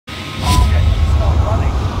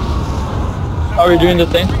Are we doing the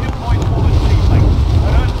thing?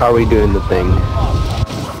 Are we doing the thing?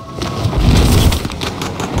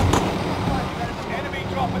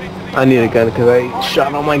 I need a gun because I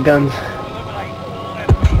shot all my guns.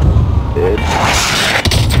 Dude.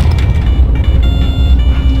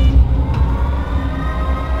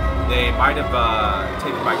 They might have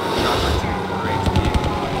taken my shot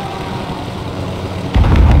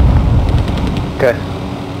Okay.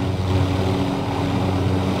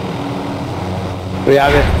 We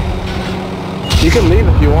have it. You can leave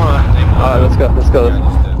if you want. Alright, let's go. Let's go.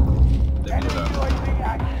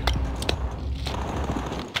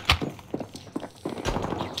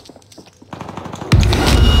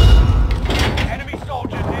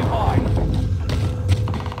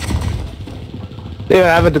 Yeah,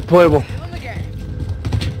 I have a deployable.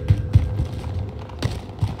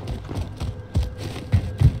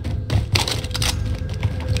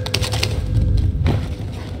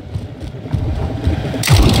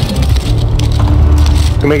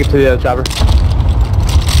 Can make it to the other chopper.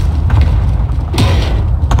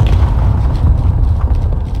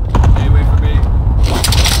 Hey, wait for me.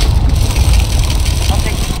 I'll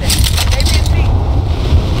take the stick. Maybe it's me.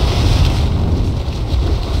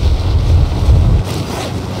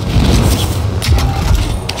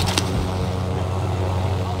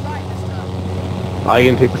 Oh,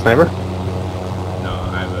 you gonna take the sniper? No,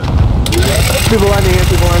 I have a... People landing in,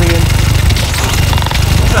 people landing in.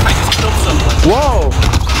 I just killed someone. Whoa!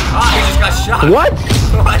 Ah, I just got shot. What?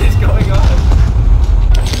 What is going on?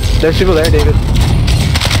 There's people there, David.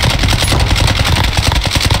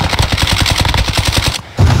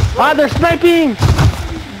 Ah, they're sniping!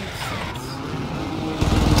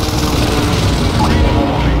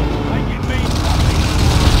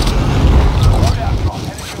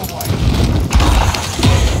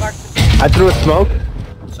 I threw a smoke.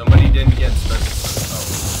 Somebody didn't get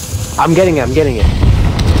stuck. I'm getting it, I'm getting it.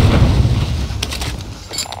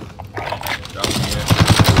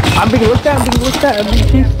 I'm being looked at, I'm being looked at, I'm being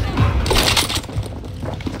chased.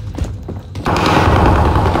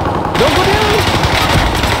 Don't go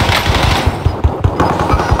down!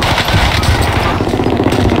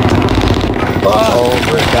 Oh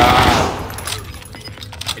my god.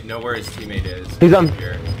 I know where his teammate is. He's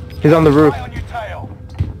on the roof.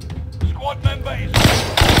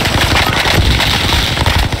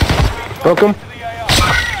 Broke him.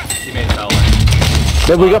 Teammate fell in.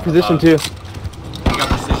 Then we got position too. You got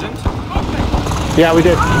precision? Yeah, we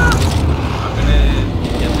did. I'm gonna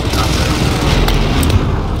get the chopper.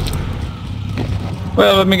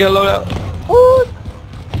 Well, let me get a loadout.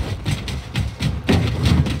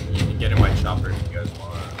 You can get in my chopper if you guys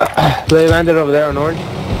want. They landed over there on orange.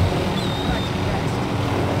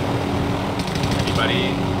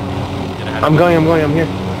 Anybody? Get ahead I'm going, I'm here.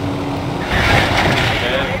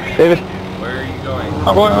 Okay. David, Where are you going?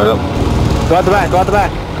 I'm going right up. go out the back, go out the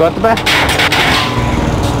back, go out the back.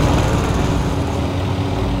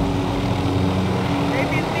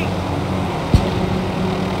 Maybe it's me.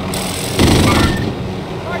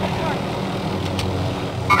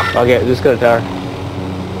 Okay, just go to tower.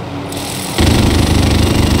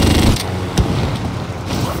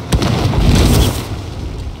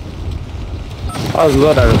 Oh, there's a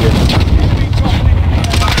loadout over here.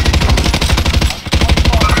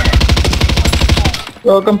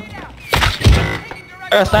 Welcome.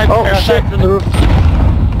 Air sniper, Oh, air shit. sniper in the roof.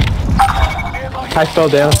 I fell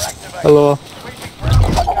down. Hello.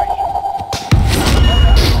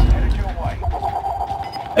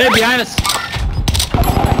 Hey, behind us.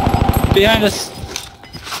 Behind us.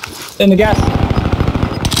 In the gas.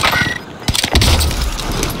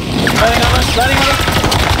 Landing on us, landing on us.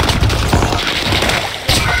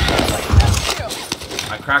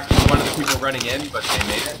 I cracked one of the people running in, but they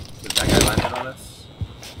made it. Because that guy landed on us.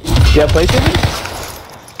 You have PlayStation?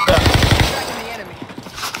 Tracking the enemy.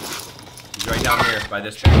 He's right down here by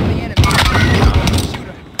this Tracking thing. the enemy. Shoot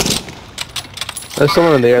him. There's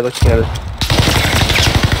someone in the air looking at us.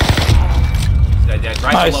 He's dead,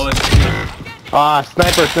 right Nice. below us. Ah,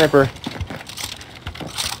 sniper.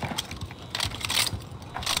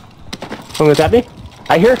 Someone's at me?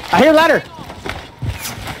 I hear ladder!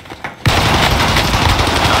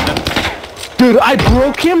 Dude, I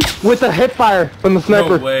broke him with a hip fire from the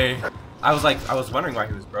sniper. No way. I was wondering why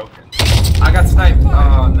he was broken. I got sniped.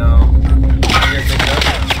 Oh no. You guys think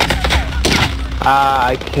that?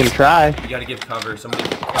 I can try. You gotta give cover. Somebody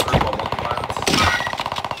give cover while one violence.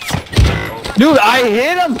 Dude, I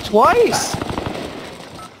hit him twice!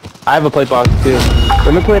 I have a plate box too.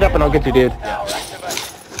 Let me play it up and I'll get you, dude. You're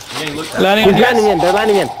getting looked at. Landing He's on gas. landing in, they're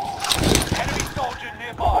landing in.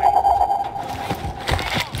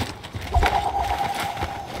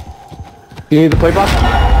 You need the plate box?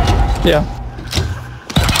 Yeah.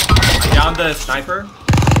 I downed the sniper.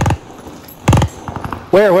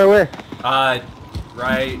 Where? Right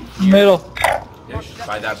here. Middle. Ish,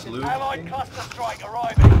 by that blue. Allied cluster strike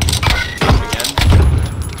arriving. Again.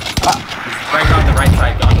 He's right on the right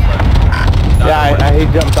side, on the left. The Yeah, other one.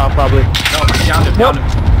 he jumped off probably. No, he downed him, downed him.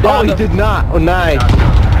 Oh, he did not. Oh, nice. Downed him.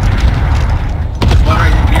 There's one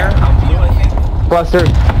right here, on blue, I think. Cluster.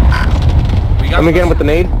 We got Let me get him with the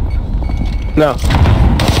nade. No.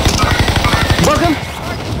 Broke him.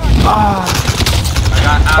 I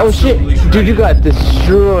got Oh shit, absolutely dude, you shredded. got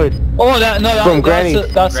destroyed. Oh, that no, From Granny.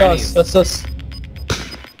 that's Granny's. us. That's us.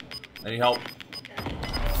 Any help?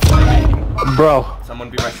 Bro. Someone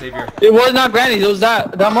be my savior. It was not Granny's. It was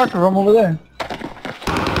that marker from over there.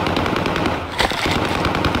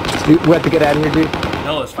 Dude, we have to get out of here, dude.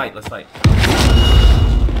 No, let's fight, let's fight.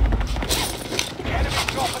 Enemy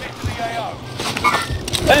dropping into the AO.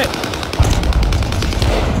 Hey.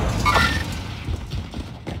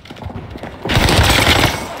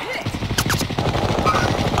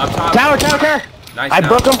 Up top. Tower. Nice. I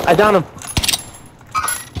broke him. I downed him.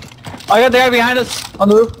 I got the guy behind us on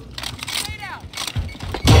the roof.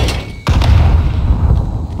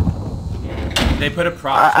 They put a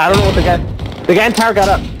prox. I don't know what the guy in tower got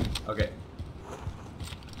up. Okay.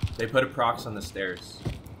 They put a prox on the stairs.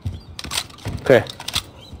 Okay.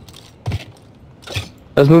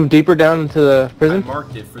 Let's move deeper down into the I prison.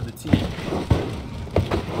 marked it for the team. Team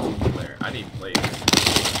player. I need plates.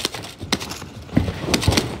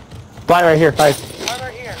 Fly right here, fight. Runner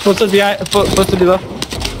here. Footsteps behind. Footsteps below.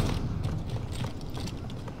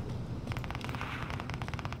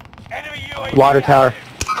 Enemy UAV. Water tower.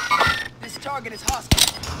 This target is hostile.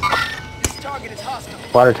 This target is hostile.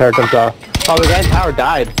 Water tower comes off. Oh, the guy in tower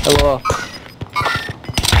died. LOL.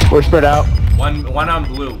 We're spread out. One on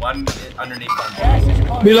blue, one underneath on blue. Gas is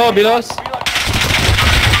close. Below us.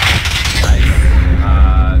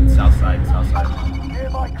 Nice. South side.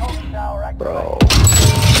 Nearby comm tower active. Bro.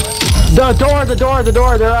 The door.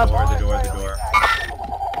 They're up. The door.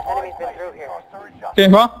 Enemy's been through here. Okay,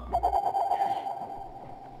 bro.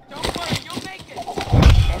 Don't worry, you'll make it.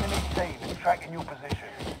 Enemy team is tracking your position.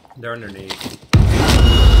 They're underneath.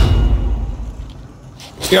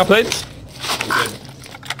 You got plates? I'm good.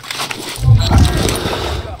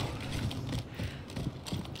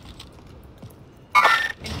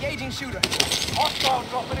 Engaging shooter. Hostile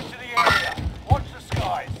dropping into the area. Watch the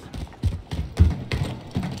skies.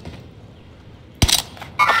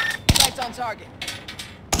 Sights on target.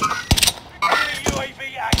 Enemy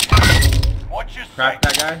UAV active. Watch your Crack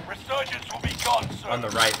six. that guy. Resurgence will be gone soon. On the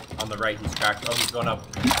right, he's cracked. Oh, he's going up.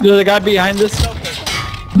 There's a guy behind us.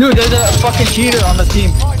 Dude, there's a fucking cheater on the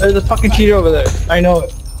team. There's a fucking cheater over there. I know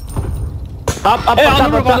it. Up, Hey, on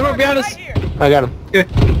top, the roof, top. behind us. Right here. I got him. Okay.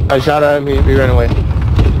 I shot at him. He ran away.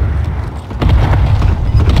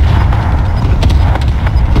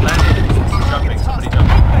 Landed. He's jumping. Somebody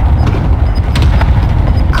jumping.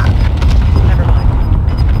 Never mind.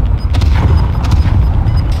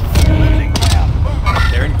 Losing ground.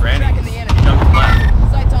 Moving. They're in Granny. Tracking the enemy. Jumped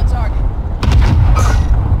left. Sights on target.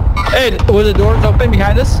 Hey, was the doors open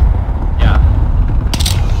behind us? Yeah.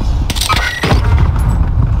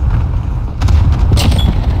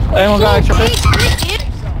 Anyone got extra plates?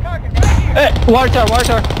 Target right here. Hey, water tower.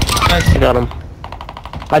 Nice. I got him.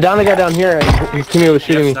 I downed the guy down here. His teammate was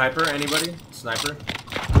You shooting have me. sniper? Anybody? Sniper?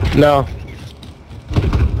 No.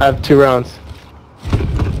 I have 2 rounds.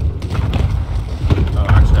 Oh,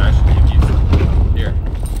 actually, I should give you some. Here.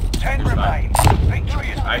 10 Here's remain. Victory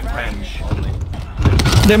is I have 10 only.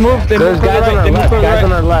 They moved. They There's moved to the guys on right. our They moved left. to the Guys on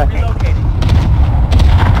right. our left. relocating.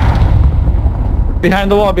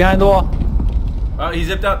 Behind the wall. Oh, he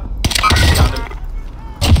zipped up. Found him.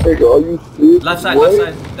 Left side.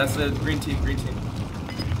 That's the green team.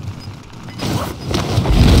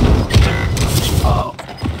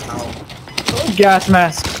 Gas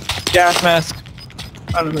mask.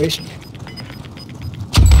 Animation.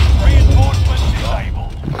 Reinforcements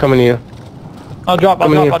disabled. I'm coming to you. I'll drop.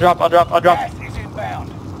 Gas is inbound.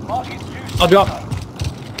 Marking's juice. I'll drop.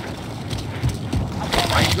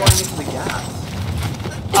 Why are you going into the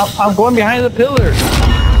gas? I'm going behind the pillar.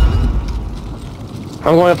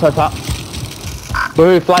 I'm going up to the top. When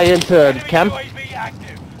we fly into Enemy camp, UAV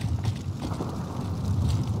active.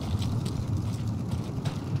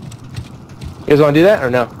 you guys want to do that or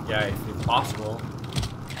no? Yeah, if possible.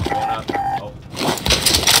 Going up. Oh.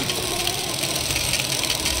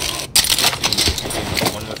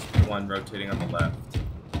 One rotating on the left.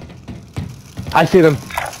 I see them.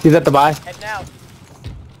 He's at the buy. Heading out.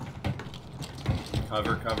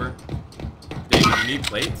 Cover. David, you need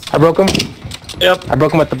plates? I broke him. Yep. I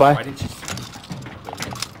broke him at the buy. Why didn't you?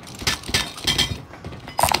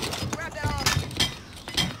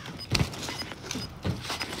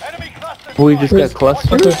 we just get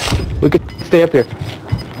clustered. Okay. We could stay up here.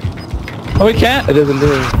 Oh, we can't. It doesn't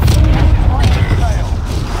do anything.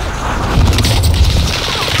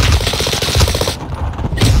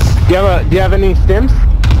 Do you have any stims?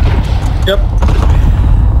 Yep.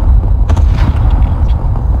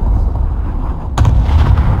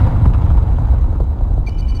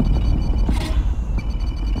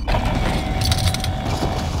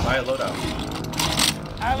 Buy a loadout.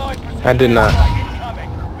 Allied I did not.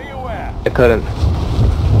 incoming. Be aware. I couldn't.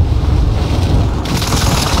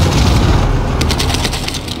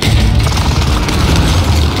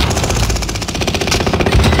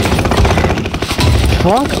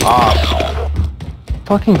 Fuck off.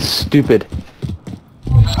 Fucking stupid.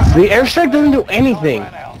 The airstrike doesn't do anything.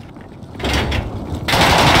 Ran out.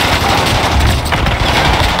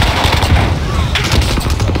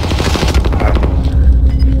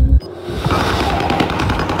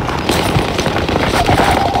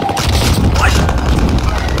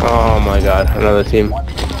 Oh my god, another team. The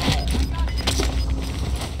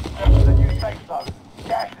new safe zone.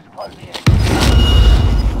 Gas is closing in.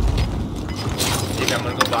 Maybe I'm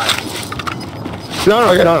gonna go buy.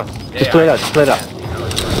 No. Yeah, Just play it out, just play it out.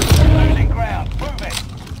 Losing ground. Move it.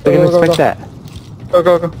 They're gonna Go, go, expect go. that. Go,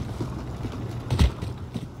 go, go.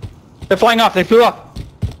 They're flying off. They flew off.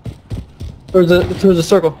 Towards the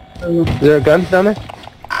circle. There we go. Is there a gun down there?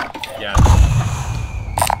 Yeah.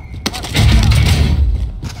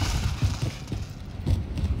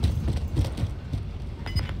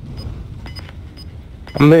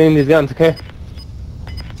 I'm moving these guns, okay?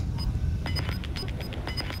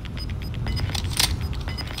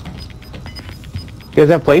 You guys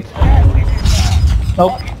have plates?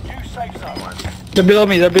 Nope. New safe zone. They're below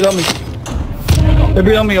me. They're below me. They're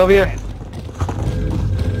below me over here.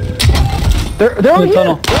 They're In on the here.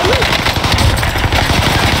 tunnel.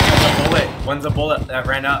 One's a bullet. One's a bullet that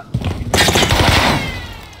ran up. The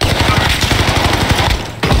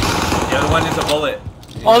other one is a bullet.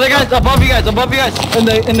 Oh, the guys above you guys. Above you guys.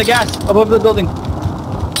 In the gas. Above the building.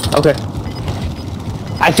 Okay.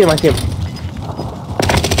 I see him.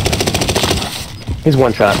 He's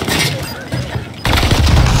one shot.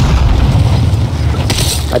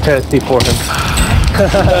 I try to C4 him.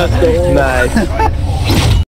 Nice.